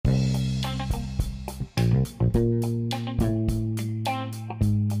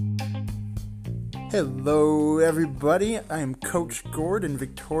Hello everybody, I am Coach Gord in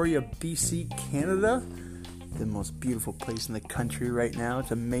Victoria, BC, Canada. The most beautiful place in the country right now. It's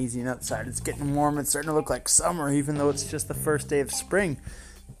amazing outside. It's getting warm. It's starting to look like summer even though it's just the first day of spring.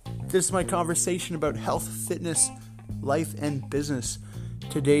 This is my conversation about health, fitness, life, and business.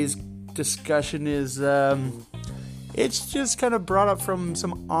 Today's discussion is, it's just kind of brought up from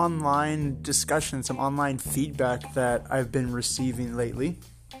some online discussion, some online feedback that I've been receiving lately.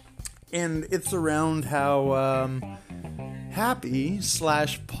 And it's around how happy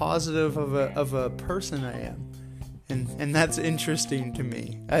 / positive of a person I am. And that's interesting to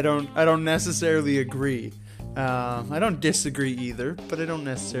me. I don't necessarily agree. I don't disagree either, but I don't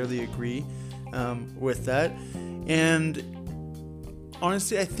necessarily agree with that. And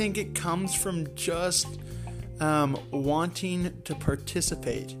honestly, I think it comes from just wanting to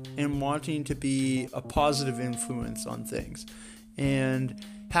participate and wanting to be a positive influence on things, and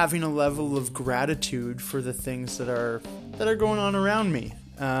having a level of gratitude for the things that are going on around me.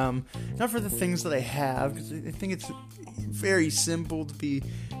 Not for the things that I have, because I think it's very simple to be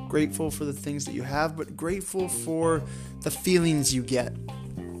grateful for the things that you have, but grateful for the feelings you get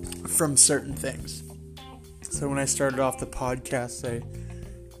from certain things. So when I started off the podcast, I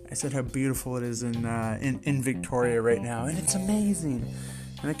said how beautiful it is in Victoria right now, and it's amazing.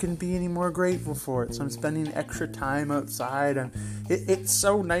 And I couldn't be any more grateful for it. So I'm spending extra time outside. It's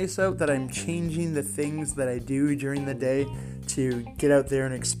so nice out that I'm changing the things that I do during the day to get out there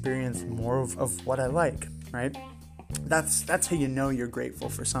and experience more of what I like, right? That's how you know you're grateful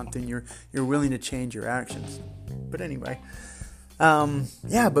for something. You're willing to change your actions. But anyway,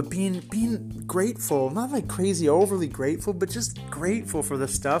 but being grateful, not like crazy overly grateful, but just grateful for the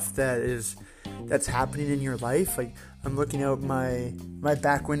stuff that's happening in your life. Like, I'm looking out my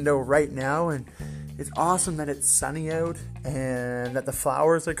back window right now, and it's awesome that it's sunny out, and that the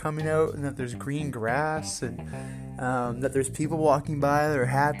flowers are coming out, and that there's green grass, and that there's people walking by that are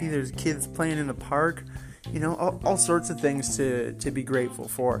happy. There's kids playing in the park. All sorts of things to be grateful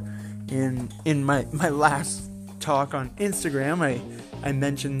for. In my last talk on Instagram, I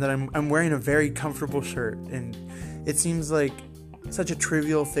mentioned that I'm wearing a very comfortable shirt, and it seems like such a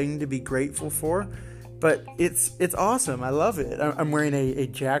trivial thing to be grateful for, but it's awesome. I love it. I'm wearing a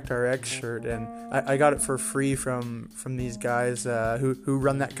Jacked RX shirt, and I got it for free from these guys who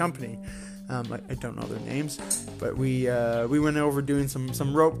run that company. I don't know their names, but we went over doing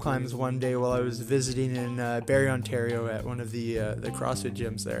some rope climbs one day while I was visiting in Barrie, Ontario at one of the CrossFit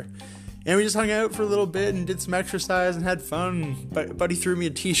gyms there. And we just hung out for a little bit and did some exercise and had fun. But Buddy threw me a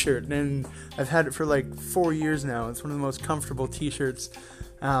t-shirt, and I've had it for like 4 years now. It's one of the most comfortable t-shirts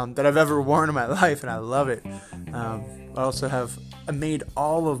that I've ever worn in my life, and I love it. I made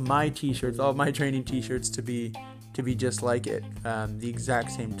all of my t-shirts, all of my training t-shirts to be just like it. The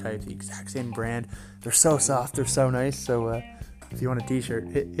exact same type, the exact same brand. They're so soft, they're so nice. So if you want a t-shirt,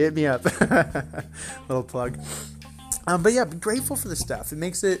 hit me up. Little plug. But be grateful for the stuff. It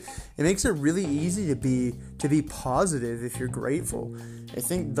makes it really easy to be positive if you're grateful. I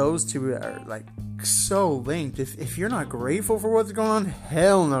think those two are like so linked. If you're not grateful for what's going on,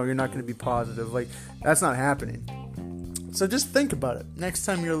 hell no, you're not going to be positive. Like, that's not happening. So just think about it. Next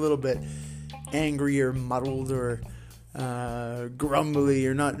time you're a little bit angry or muddled or grumbly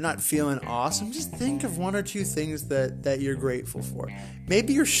or not feeling awesome, just think of one or two things that you're grateful for.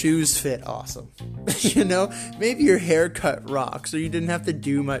 Maybe your shoes fit awesome. Maybe your haircut rocks, or you didn't have to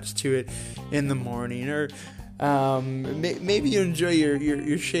do much to it in the morning, or maybe you enjoy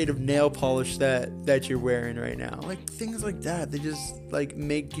your shade of nail polish that you're wearing right now. Like, things like that, they just like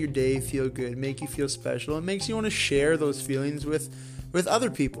make your day feel good, make you feel special. It makes you want to share those feelings with other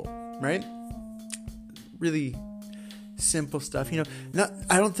people, right? Really simple stuff.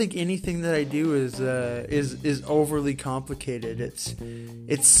 I don't think anything that I do is overly complicated.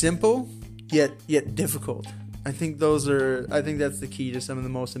 It's simple yet difficult. I think that's the key to some of the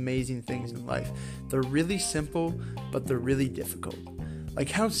most amazing things in life. They're really simple, but they're really difficult. Like,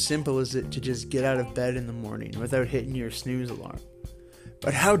 how simple is it to just get out of bed in the morning without hitting your snooze alarm?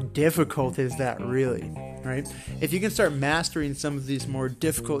 But how difficult is that really, right? If you can start mastering some of these more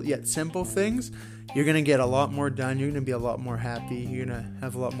difficult yet simple things, you're going to get a lot more done. You're going to be a lot more happy. You're going to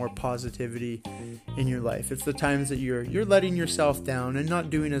have a lot more positivity in your life. It's the times that you're letting yourself down and not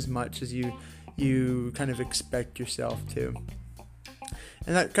doing as much as you kind of expect yourself to.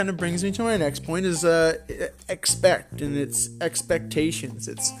 And that kind of brings me to my next point is expect, and it's expectations.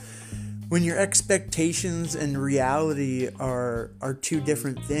 It's when your expectations and reality are two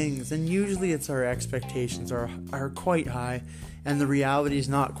different things, and usually it's our expectations are quite high and the reality is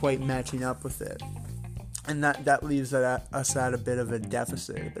not quite matching up with it. And that leaves us at a bit of a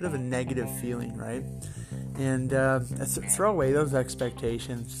deficit, a bit of a negative feeling, right? And throw away those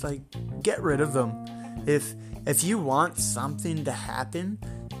expectations. Like, get rid of them. If you want something to happen,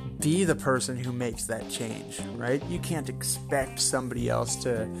 be the person who makes that change, right? You can't expect somebody else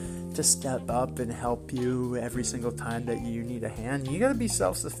to step up and help you every single time that you need a hand. You got to be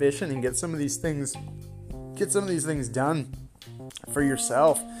self-sufficient and get some of these things done for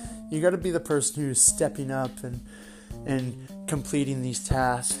yourself. You got to be the person who's stepping up and completing these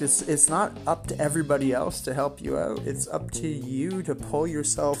tasks. It's not up to everybody else to help you out. It's up to you to pull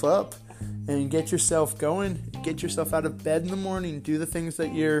yourself up and get yourself going. Get yourself out of bed in the morning. Do the things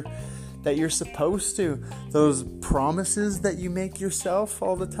that you're supposed to. Those promises that you make yourself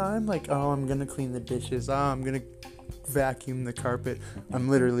all the time, like, oh, I'm gonna clean the dishes. Oh, I'm gonna vacuum the carpet. I'm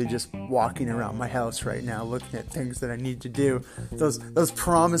literally just walking around my house right now looking at things that I need to do. Those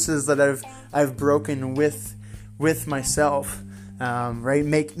promises that I've broken with myself, right?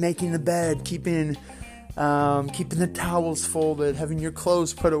 Making the bed, keeping the towels folded, having your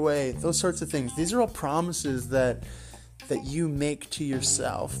clothes put away, those sorts of things. These are all promises that you make to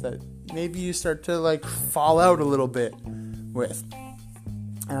yourself that maybe you start to like fall out a little bit with.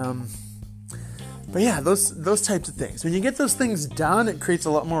 But yeah, those types of things. When you get those things done, it creates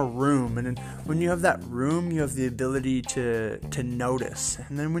a lot more room. And when you have that room, you have the ability to notice.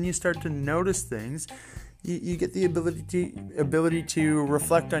 And then when you start to notice things, you get the ability to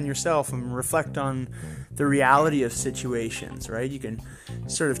reflect on yourself and reflect on the reality of situations, right? You can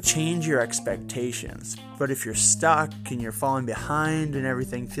sort of change your expectations. But if you're stuck and you're falling behind and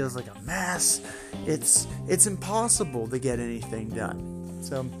everything feels like a mess, it's impossible to get anything done.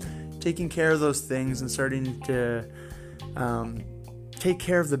 So taking care of those things and starting to take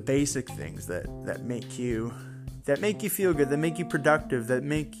care of the basic things that make you feel good, that make you productive, that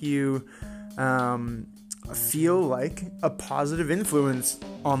make you feel like a positive influence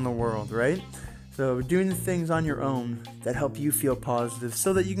on the world, right? So doing the things on your own that help you feel positive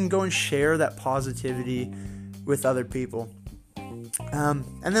so that you can go and share that positivity with other people. And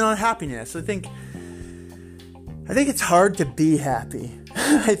then on happiness, I think it's hard to be happy.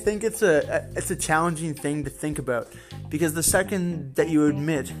 I think it's a challenging thing to think about, because the second that you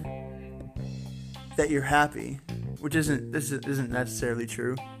admit that you're happy, which isn't necessarily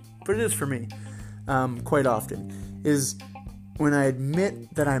true, but it is for me, quite often, is when I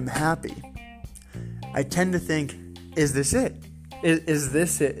admit that I'm happy, I tend to think, is this it? Is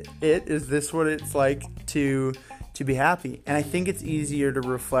this it? Is this what it's like to be happy? And I think it's easier to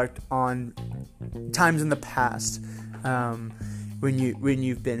reflect on times in the past when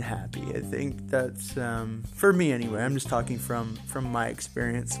you've been happy. I think that's for me anyway. I'm just talking from my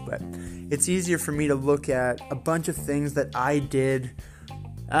experience, but it's easier for me to look at a bunch of things that I did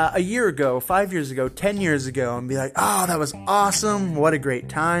a year ago, 5 years ago, 10 years ago, and be like, oh, that was awesome. What a great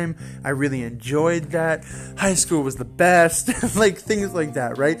time. I really enjoyed that. High school was the best. Like things like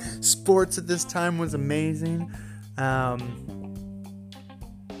that, right? Sports at this time was amazing.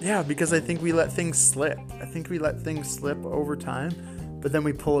 Yeah, because I think we let things slip. I think we let things slip over time, but then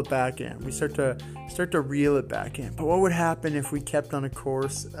we pull it back in. We start to reel it back in. But what would happen if we kept on a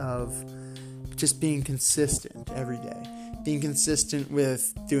course of just being consistent every day? Being consistent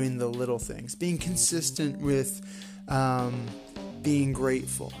with doing the little things. Being consistent with being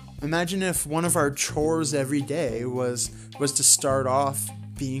grateful. Imagine if one of our chores every day was to start off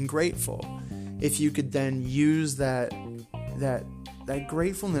being grateful. If you could then use that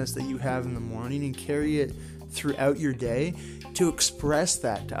gratefulness that you have in the morning and carry it throughout your day to express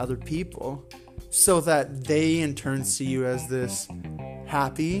that to other people, so that they in turn see you as this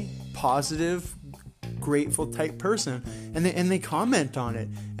happy, positive, grateful type person, and they comment on it,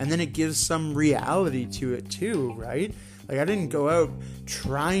 and then it gives some reality to it too, right? Like, I didn't go out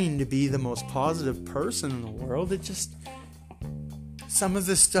trying to be the most positive person in the world. It just, some of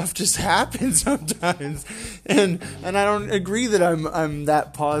this stuff just happens sometimes, and I don't agree that I'm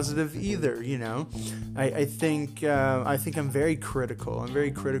that positive either. You know, I think I'm very critical. I'm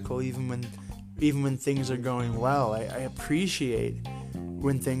very critical even when things are going well. I appreciate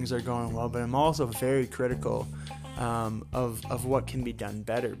when things are going well, but I'm also very critical of what can be done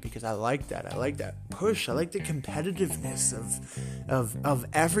better, because I like that. I like that push. I like the competitiveness of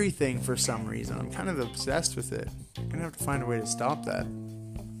everything for some reason. I'm kind of obsessed with it. I'm gonna have to find a way to stop that.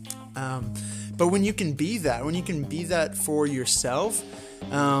 But when you can be that for yourself,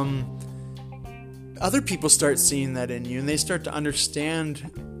 other people start seeing that in you, and they start to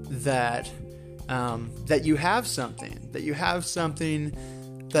understand that you have something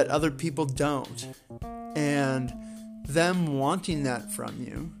that other people don't, and them wanting that from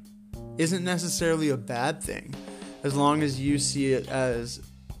you isn't necessarily a bad thing, as long as you see it as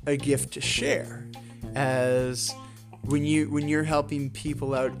a gift to share. As when you're helping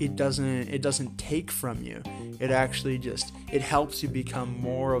people out, it doesn't take from you. It actually it helps you become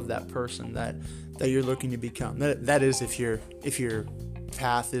more of that person that you're looking to become. That is if your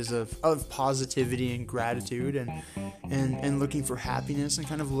path is of positivity and gratitude and looking for happiness and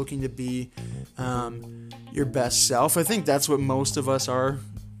kind of looking to be your best self. I think that's what most of us are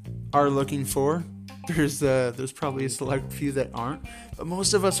looking for. There's probably a select few that aren't, but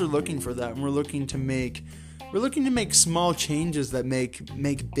most of us are looking for that, and we're looking to make small changes that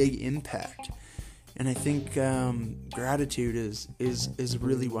make big impact. And I think gratitude is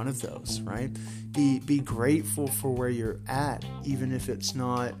really one of those, right? Be grateful for where you're at, even if it's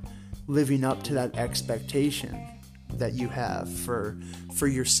not living up to that expectation that you have for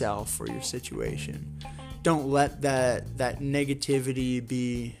yourself or your situation. Don't let that negativity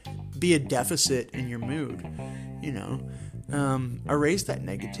be a deficit in your mood. Erase that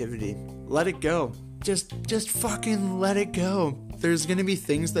negativity. Let it go. Just fucking let it go. There's gonna be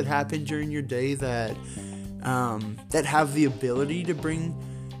things that happen during your day that have the ability to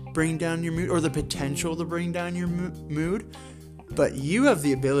bring down your mood, or the potential to bring down your mood, but you have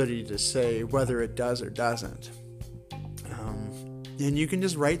the ability to say whether it does or doesn't. And you can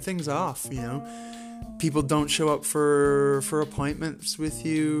just write things off. People don't show up for appointments with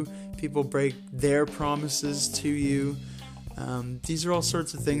you. People break their promises to you. These are all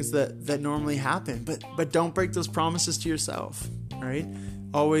sorts of things that normally happen, but don't break those promises to yourself, right?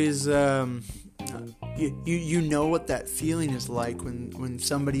 Always, you know what that feeling is like when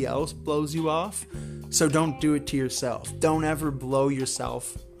somebody else blows you off, so don't do it to yourself. Don't ever blow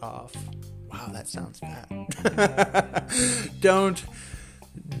yourself off. Wow, that sounds bad. Don't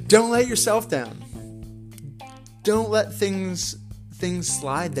let yourself down. Don't let things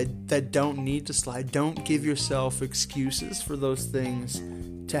slide that don't need to slide. Don't give yourself excuses for those things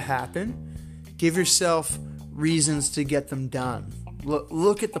to happen. Give yourself reasons to get them done.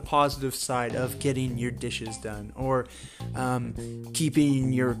 Look at the positive side of getting your dishes done, or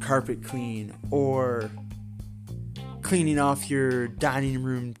keeping your carpet clean, or cleaning off your dining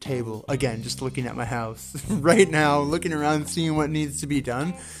room table. Again, just looking at my house right now, looking around, seeing what needs to be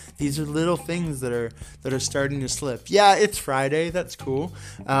done. These are little things that are starting to slip. Yeah, it's Friday. That's cool.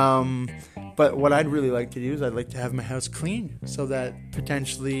 But what I'd really like to do is I'd like to have my house clean, so that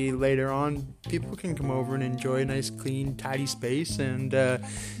potentially later on people can come over and enjoy a nice, clean, tidy space and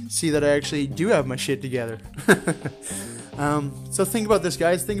see that I actually do have my shit together. So think about this,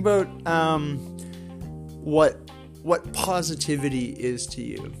 guys. Think about what positivity is to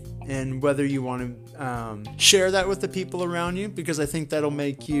you, and whether you want to share that with the people around you, because I think that'll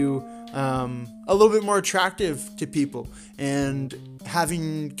make you a little bit more attractive to people. And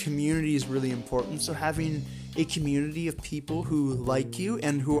having community is really important. So having a community of people who like you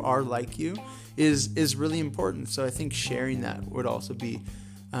and who are like you is really important. So I think sharing that would also be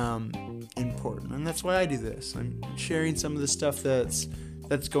important. And that's why I do this. I'm sharing some of the stuff that's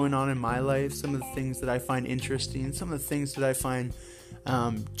going on in my life, some of the things that I find interesting, some of the things that I find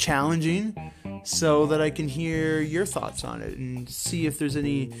challenging, so that I can hear your thoughts on it and see if there's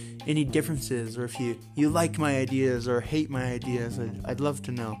any differences, or if you like my ideas or hate my ideas. I'd love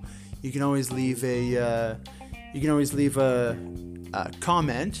to know. You can always leave a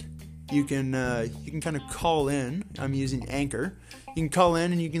comment. You can kind of call in. I'm using Anchor. You can call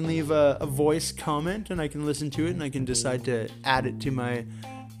in and you can leave a voice comment, and I can listen to it, and I can decide to add it to my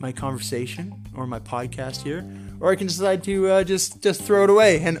conversation or my podcast here, or I can decide to just throw it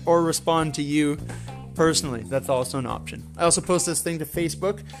away or respond to you personally. That's also an option. I also post this thing to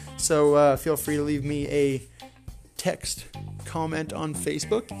Facebook, so feel free to leave me a text comment on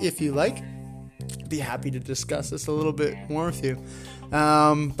Facebook if you like. Be happy to discuss this a little bit more with you.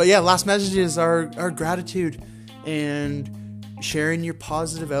 But yeah, last messages are gratitude and sharing your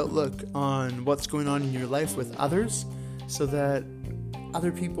positive outlook on what's going on in your life with others, so that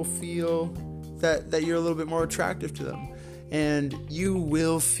other people feel that you're a little bit more attractive to them. And you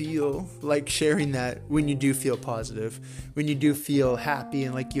will feel like sharing that when you do feel positive, when you do feel happy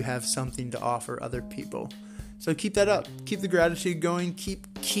and like you have something to offer other people. So keep that up. Keep the gratitude going.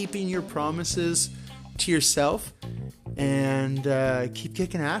 Keep keeping your promises to yourself, and keep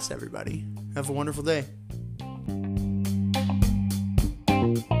kicking ass, everybody. Have a wonderful day.